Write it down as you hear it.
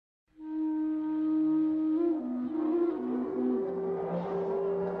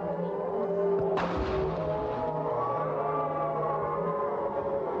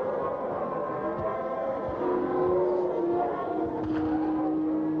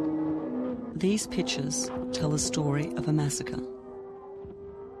These pictures tell the story of a massacre.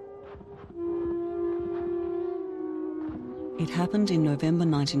 It happened in November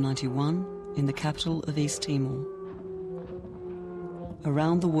 1991 in the capital of East Timor.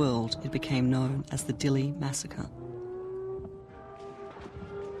 Around the world, it became known as the Dili Massacre.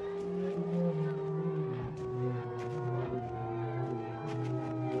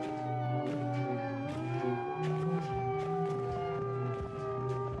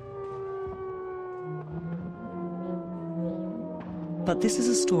 But this is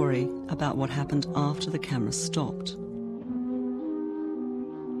a story about what happened after the cameras stopped.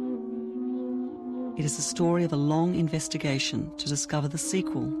 It is the story of a long investigation to discover the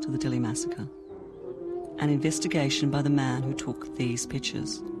sequel to the Dili Massacre, an investigation by the man who took these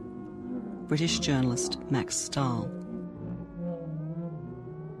pictures, British journalist Max Stahl.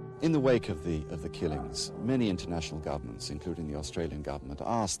 In the wake of the killings, many international governments, including the Australian government,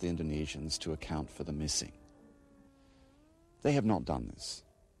 asked the Indonesians to account for the missing. They have not done this.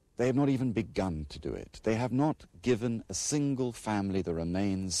 They have not even begun to do it. They have not given a single family the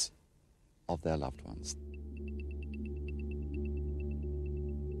remains of their loved ones.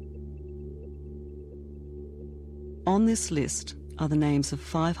 On this list are the names of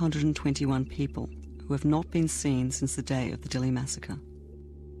 521 people who have not been seen since the day of the Dili Massacre.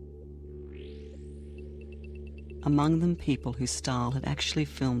 Among them people who Stahl had actually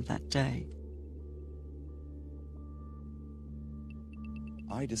filmed that day.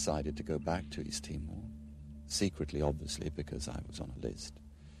 I decided to go back to East Timor, secretly obviously because I was on a list,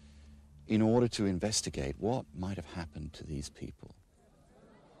 in order to investigate what might have happened to these people.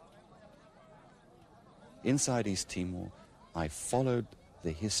 Inside East Timor, I followed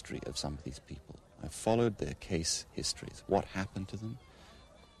the history of some of these people. I followed their case histories, what happened to them,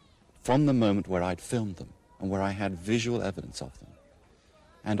 from the moment where I'd filmed them and where I had visual evidence of them.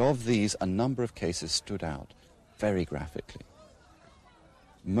 And of these, a number of cases stood out very graphically.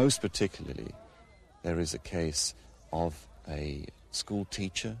 Most particularly, there is a case of a school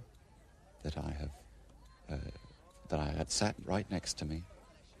teacher that I had sat right next to me.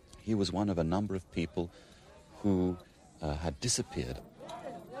 He was one of a number of people who had disappeared.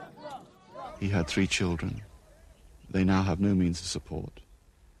 He had 3 children. They now have no means of support.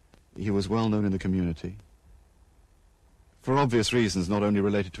 He was well known in the community. For obvious reasons, not only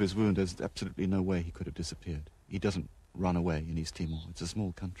related to his wound, there's absolutely no way he could have disappeared. He doesn't run away in East Timor. It's a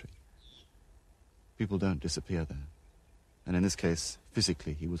small country. People don't disappear there. And in this case,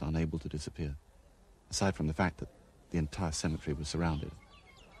 physically, he was unable to disappear, aside from the fact that the entire cemetery was surrounded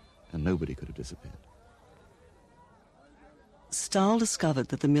and nobody could have disappeared. Stahl discovered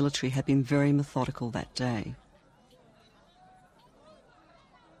that the military had been very methodical that day.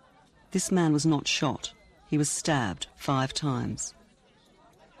 This man was not shot. He was stabbed 5 times.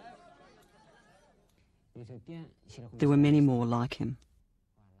 There were many more like him.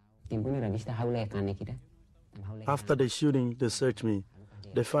 After the shooting, they searched me.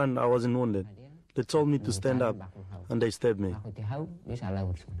 They found I wasn't wounded. They told me to stand up, and they stabbed me.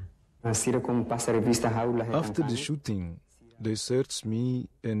 After the shooting, they searched me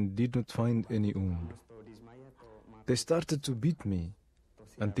and did not find any wound. They started to beat me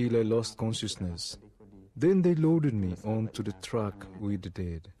until I lost consciousness. Then they loaded me onto the truck with the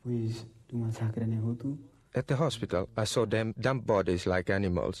dead. At the hospital, I saw them dump bodies like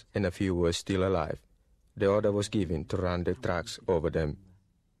animals, and a few were still alive. The order was given to run the trucks over them.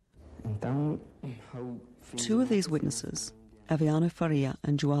 2 of these witnesses, Aviano Faria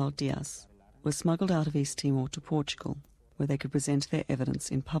and João Dias, were smuggled out of East Timor to Portugal, where they could present their evidence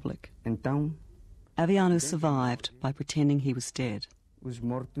in public. Aviano survived by pretending he was dead.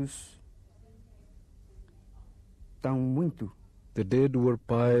 The dead were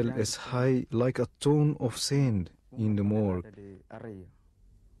piled as high like a ton of sand in the morgue.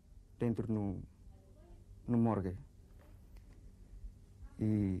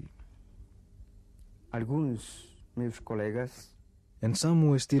 And some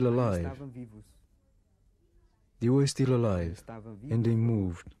were still alive. They were still alive, and they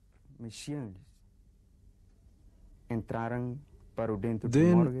moved.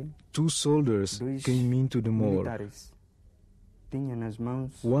 Then 2 soldiers came into the morgue.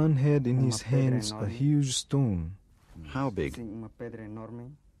 One had in his hands a huge stone. How big?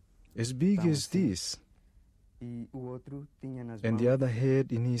 As big as this. And the other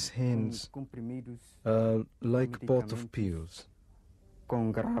had in his hands like a pot of pills.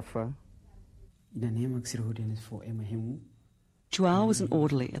 João was an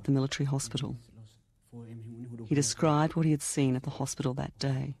orderly at the military hospital. He described what he had seen at the hospital that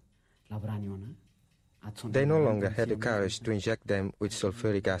day. They no longer had the courage to inject them with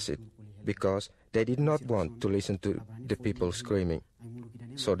sulfuric acid. because they did not want to listen to the people screaming.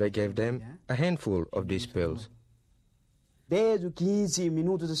 So they gave them a handful of these pills. Around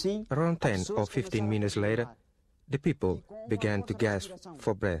 10 or 15 minutes later, the people began to gasp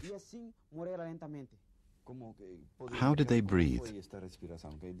for breath. How did they breathe?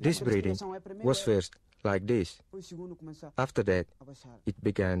 This breathing was first like this. After that, it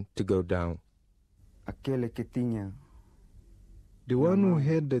began to go down. The one who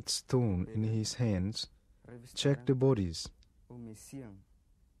had that stone in his hands checked the bodies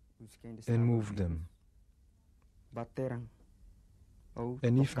and moved them.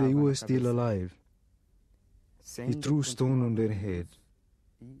 And if they were still alive, he threw stone on their head.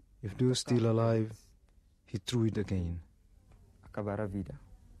 If they were still alive, he threw it again.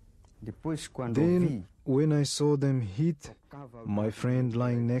 Then, when I saw them hit my friend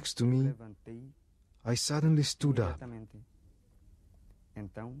lying next to me, I suddenly stood up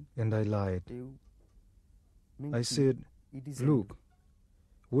and I lied. I said, "Look,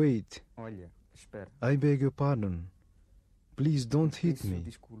 wait, I beg your pardon. Please don't hit me,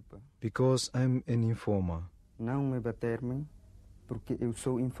 because I'm an informer." Não me bater-me, porque eu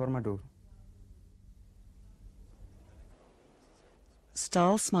sou informador.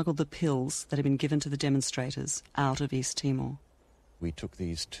 Stahl smuggled the pills that had been given to the demonstrators out of East Timor. We took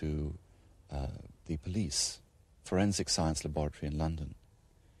these to the police forensic science laboratory in London,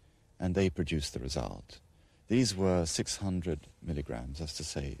 and they produced the result. These were 600 milligrams, that's to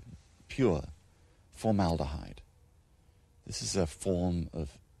say, pure formaldehyde. This is a form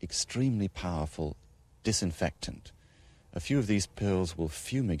of extremely powerful disinfectant. A few of these pills will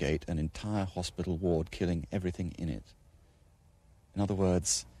fumigate an entire hospital ward, killing everything in it. In other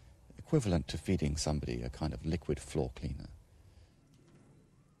words, equivalent to feeding somebody a kind of liquid floor cleaner.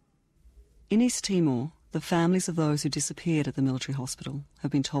 In East Timor, the families of those who disappeared at the military hospital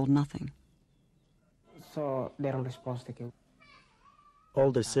have been told nothing. All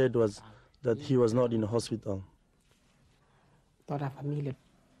they said was that he was not in a hospital. The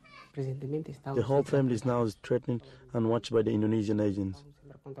whole family is now threatened and watched by the Indonesian agents.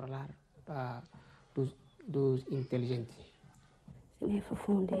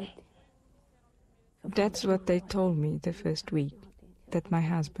 That's what they told me the first week, that my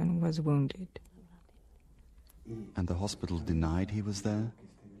husband was wounded. And the hospital denied he was there?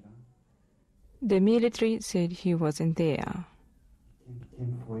 The military said he wasn't there.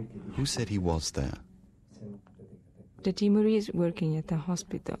 Who said he was there? The Timorese working at the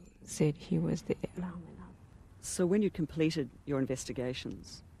hospital said he was there. So when you completed your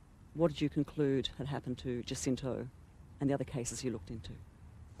investigations, what did you conclude had happened to Jacinto and the other cases you looked into?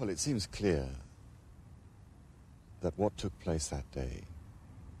 Well, it seems clear that what took place that day,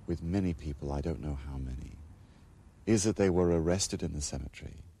 with many people, I don't know how many, is that they were arrested in the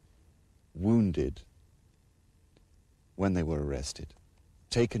cemetery, wounded when they were arrested,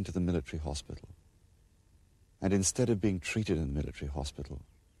 taken to the military hospital, and instead of being treated in the military hospital,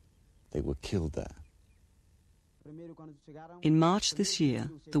 they were killed there. In March this year,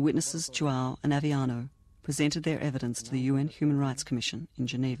 the witnesses João and Aviano presented their evidence to the UN Human Rights Commission in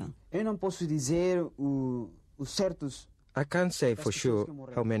Geneva. I can't say for sure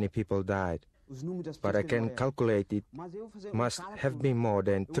how many people died, but I can calculate it must have been more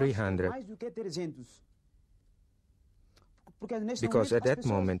than 300. Because at that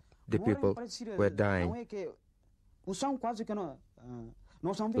moment, the people were dying.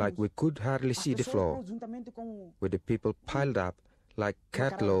 Like we could hardly see the floor, with the people piled up like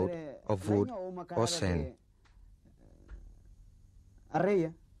cartload of wood or sand.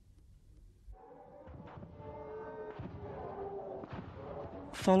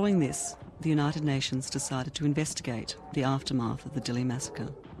 Following this, the United Nations decided to investigate the aftermath of the Dili Massacre.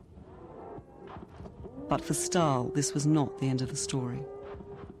 But for Stahl, this was not the end of the story.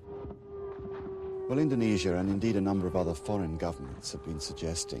 Well, Indonesia and indeed a number of other foreign governments have been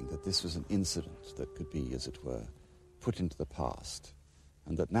suggesting that this was an incident that could be, as it were, put into the past,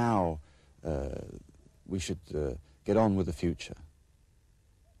 and that now we should get on with the future.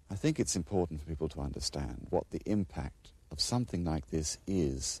 I think it's important for people to understand what the impact of something like this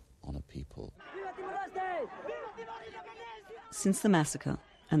is on a people. Since the massacre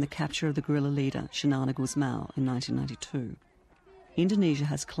and the capture of the guerrilla leader Xanana Gusmão in 1992, Indonesia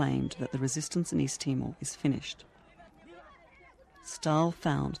has claimed that the resistance in East Timor is finished. Stahl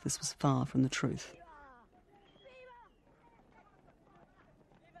found this was far from the truth.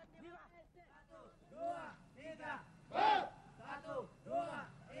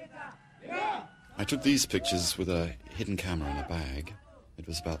 I took these pictures with a hidden camera in a bag. It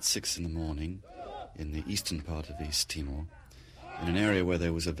was about 6 in the morning in the eastern part of East Timor. in an area where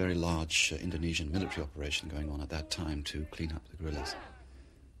there was a very large Indonesian military operation going on at that time to clean up the guerrillas.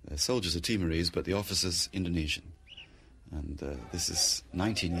 The soldiers are Timorese, but the officers Indonesian. And this is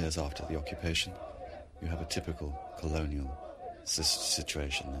 19 years after the occupation. You have a typical colonial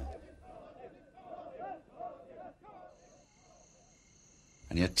situation there.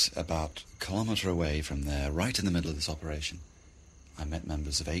 And yet, about a kilometre away from there, right in the middle of this operation, I met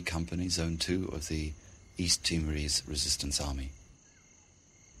members of A Company, Zone 2 of the East Timorese Resistance Army.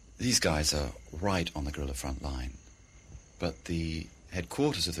 These guys are right on the guerrilla front line, but the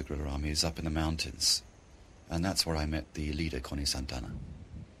headquarters of the guerrilla army is up in the mountains, and that's where I met the leader, Koni Santana.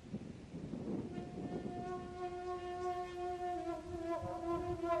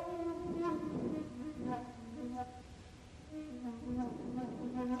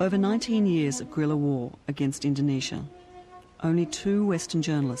 Over 19 years of guerrilla war against Indonesia, only 2 Western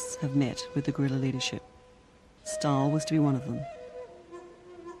journalists have met with the guerrilla leadership. Stahl was to be one of them.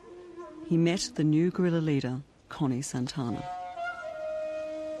 He met the new guerrilla leader, Koni Santana.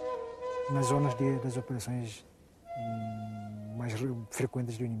 Nas zonas das operações mais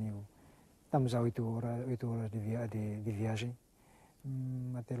frequentes do inimigo. Estamos a 8 horas de viagem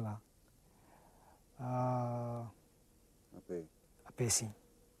até lá. A pé, sim.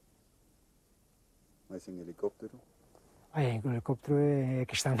 Mas em helicóptero? Em helicóptero é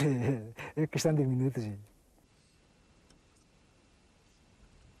questão de minutos.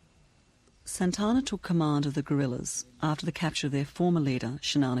 Santana took command of the guerrillas after the capture of their former leader,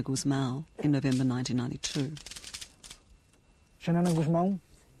 Xanana Gusmão, in November 1992. Xanana Gusmão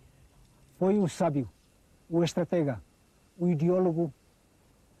foi o sábio, o estratega, o ideólogo.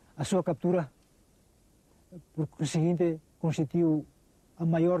 A sua captura, por conseguinte, constituiu a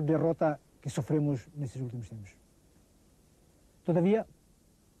maior derrota que sofremos nesses últimos tempos. Todavia,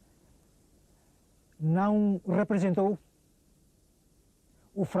 não representou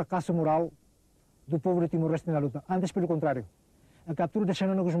o fracasso moral do povo de Timor-Leste na luta. Antes, pelo contrário, a captura de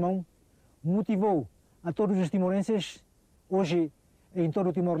Xanana Gusmão motivou a todos os timorenses. Hoje, em todo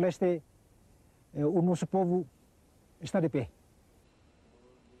o Timor-Leste, o nosso povo está de pé.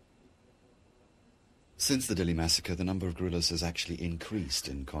 Since the Dili Massacre, the number of guerrillas has actually increased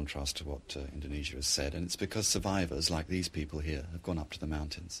in contrast to what Indonesia has said, and it's because survivors like these people here have gone up to the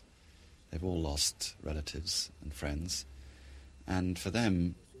mountains. They've all lost relatives and friends, and for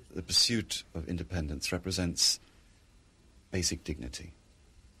them, the pursuit of independence represents basic dignity.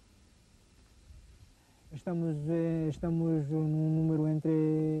 Estamos num número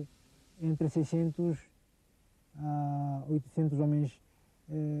entre 600 a 800 homens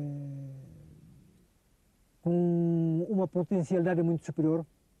com uma potencialidade muito superior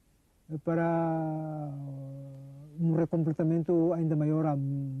para recompletamento ainda maior a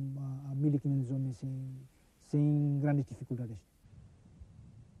 1.500 homens sem grandes dificuldades.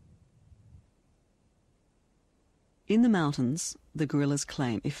 In the mountains, the guerrillas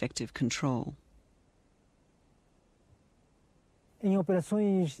claim effective control. Em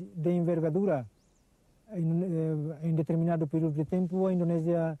operações de envergadura, em determinado período de tempo, a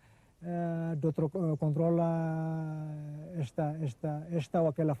Indonésia controla esta ou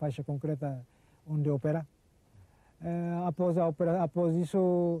aquela faixa concreta onde opera. Após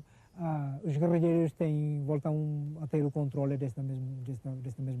isso, os guerrilheiros voltam a ter o controle desta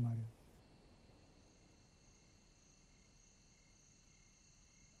mesma área.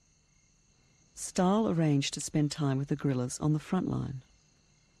 Stahl arranged to spend time with the guerrillas on the front line.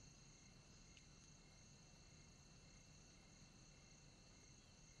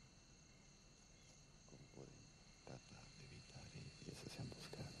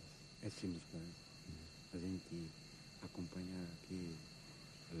 É simples, a gente acompanha aqui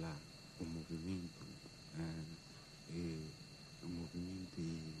lá o movimento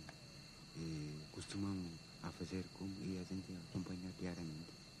e costumamos a fazer como e a gente acompanha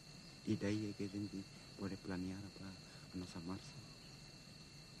diariamente. E daí é que a gente pode planear para a nossa marcha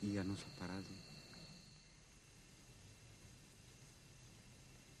e a nossa parada.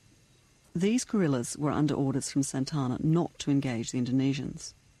 These guerrillas were under orders from Santana not to engage the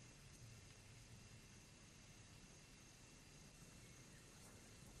Indonesians.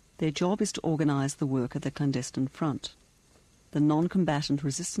 Their job is to organise the work of the clandestine front, the non-combatant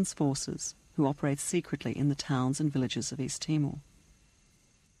resistance forces who operate secretly in the towns and villages of East Timor.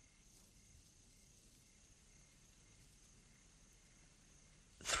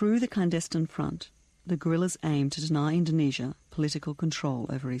 Through the clandestine front, the guerrillas aim to deny Indonesia political control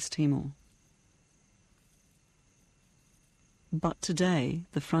over East Timor. But today,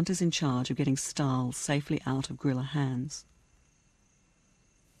 the front is in charge of getting Stahl safely out of guerrilla hands.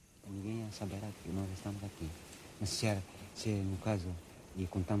 Ninguém saberá que nós estamos aqui. Mas se no caso, e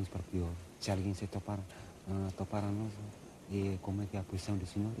contamos para pior, se alguém se topar a nós, e como é que é a posição do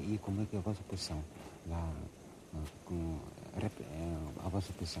senhor e como é que é a vossa posição lá, a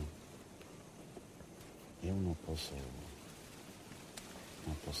vossa posição. Eu não posso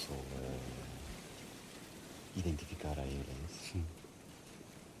identificar a eles, sim,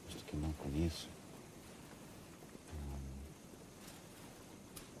 visto que não conheço.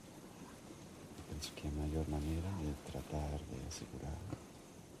 Penso que a melhor maneira é tratar de assegurar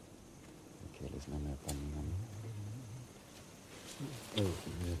que eles não me apanhem a mim.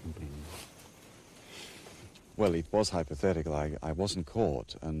 Eu compreendo. Well, it was hypothetical. I wasn't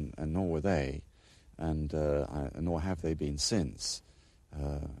caught, and nor were they, and nor have they been since.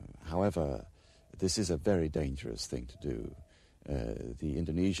 However, this is a very dangerous thing to do. The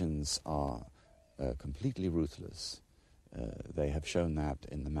Indonesians are completely ruthless. They have shown that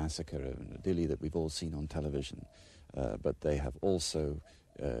in the massacre in Dili that we've all seen on television, but they have also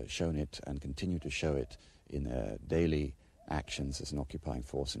shown it and continue to show it in their daily actions as an occupying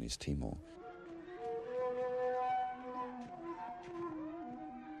force in East Timor.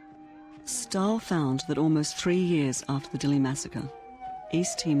 Stahl found that almost 3 years after the Dili Massacre,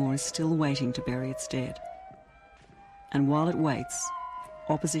 East Timor is still waiting to bury its dead. And while it waits,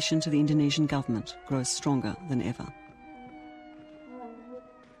 opposition to the Indonesian government grows stronger than ever.